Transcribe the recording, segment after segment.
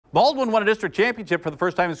Baldwin won a district championship for the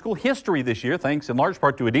first time in school history this year, thanks in large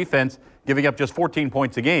part to a defense giving up just 14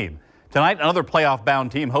 points a game. Tonight, another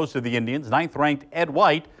playoff-bound team hosted the Indians. Ninth-ranked Ed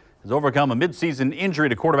White has overcome a midseason injury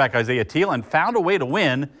to quarterback Isaiah Teal and found a way to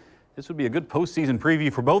win. This would be a good postseason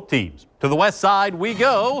preview for both teams. To the west side we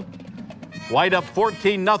go. White up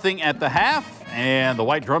 14-0 at the half, and the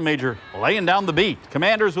White drum major laying down the beat.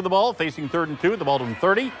 Commanders with the ball, facing 3rd and 2 at the Baldwin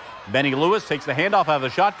 30. Benny Lewis takes the handoff out of the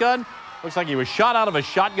shotgun. Looks like he was shot out of a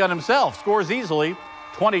shotgun himself. Scores easily,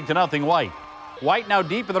 20-0 White. White now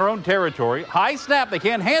deep in their own territory. High snap, they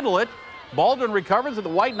can't handle it. Baldwin recovers at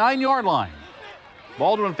the White 9-yard line.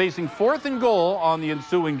 Baldwin facing 4th and goal on the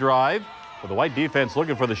ensuing drive. With the White defense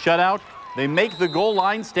looking for the shutout. They make the goal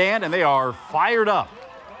line stand, and they are fired up.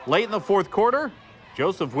 Late in the 4th quarter,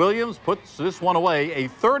 Joseph Williams puts this one away. A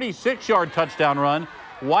 36-yard touchdown run.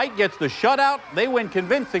 White gets the shutout. They win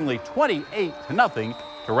convincingly, 28-0.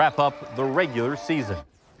 to wrap up the regular season.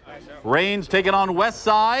 Rains taking on West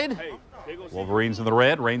Side. Wolverines in the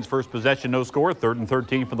red. Rains first possession, no score. 3rd and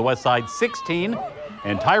 13 for the West Side 16.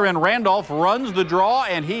 And Tyron Randolph runs the draw,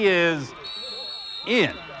 and he is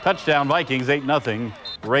in. Touchdown Vikings, 8-0.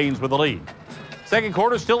 Rains with the lead. Second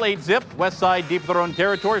quarter, still 8-zip. West Side deep in their own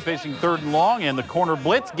territory, facing 3rd and long, and the corner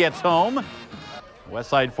blitz gets home. West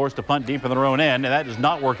Side forced to punt deep in their own end, and that does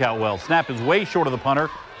not work out well. Snap is way short of the punter.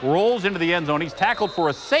 Rolls into the end zone. He's tackled for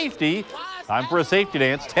a safety. Time for a safety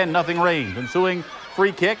dance. 10-0 Rains. Ensuing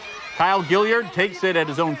free kick. Kyle Gilliard takes it at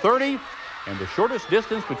his own 30. And the shortest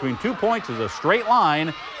distance between 2 points is a straight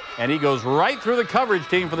line. And he goes right through the coverage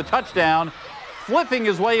team for the touchdown. Flipping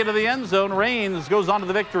his way into the end zone. Rains goes on to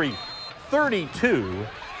the victory.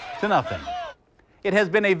 32-0. It has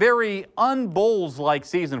been a very un-Bowls-like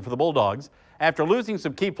season for the Bulldogs. After losing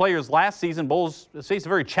some key players last season, Bulls face a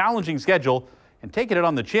very challenging schedule and taking it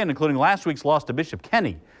on the chin, including last week's loss to Bishop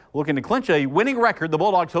Kenny. Looking to clinch a winning record, the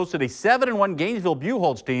Bulldogs hosted a 7-1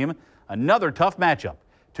 Gainesville-Buchholz team. Another tough matchup.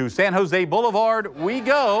 To San Jose Boulevard we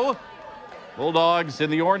go. Bulldogs in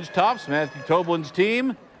the orange tops. Matthew Toblin's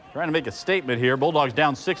team trying to make a statement here. Bulldogs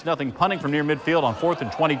down 6-0, punting from near midfield on 4th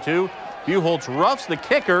and 22. Buchholz roughs the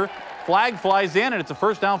kicker. Flag flies in, and it's a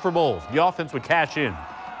first down for Bulls. The offense would cash in.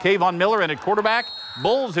 Kayvon Miller in at quarterback.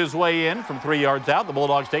 Bulls his way in from 3 yards out. The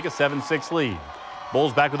Bulldogs take a 7-6 lead.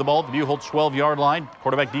 Bulls back with the ball at the Buchholz 12-yard line.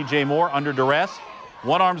 Quarterback DJ Moore under duress.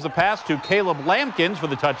 One arms the pass to Caleb Lampkins for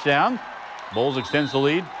the touchdown. Bulls extends the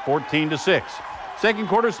lead 14-6. Second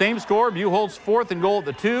quarter, same score. Buchholz 4th and goal at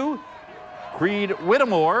the 2. Creed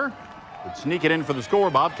Whittemore would sneak it in for the score.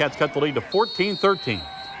 Bobcats cut the lead to 14-13.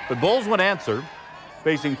 But Bulls would answer,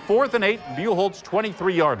 facing 4th and 8, Buchholz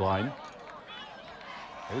 23-yard line.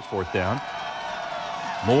 There's 4th down.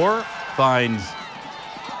 Moore finds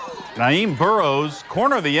Naeem Burrows,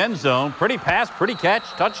 corner of the end zone. Pretty pass, pretty catch,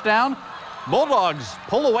 touchdown. Bulldogs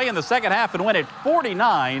pull away in the second half and win it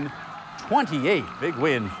 49-28. Big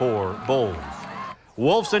win for Bulls.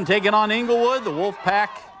 Wolfson taking on Inglewood. The Wolfpack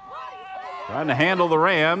trying to handle the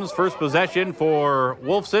Rams. First possession for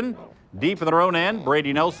Wolfson. Deep in their own end.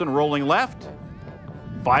 Brady Nelson rolling left.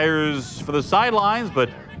 Fires for the sidelines, but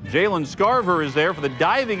Jalen Scarver is there for the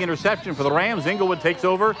diving interception for the Rams. Inglewood takes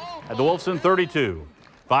over at the Wolfson 32.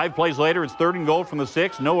 5 plays later, it's 3rd and goal from the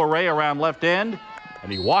 6. No array around left end,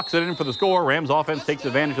 and he walks it in for the score. Rams offense takes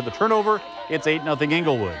advantage of the turnover. It's 8-0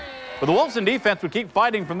 Inglewood. But the Wolfson defense would keep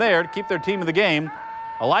fighting from there to keep their team in the game.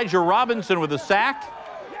 Elijah Robinson with a sack,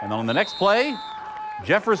 and then on the next play,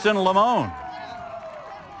 Jefferson Lamone.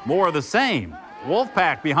 More of the same.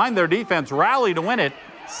 Wolfpack behind their defense rally to win it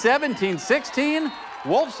 17-16.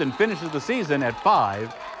 Wolfson finishes the season at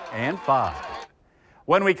 5-5.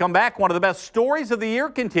 When we come back, one of the best stories of the year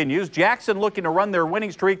continues. Jackson looking to run their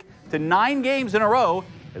winning streak to 9 games in a row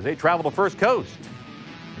as they travel to First Coast.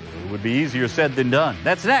 It would be easier said than done.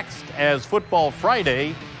 That's next as Football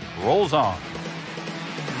Friday rolls on.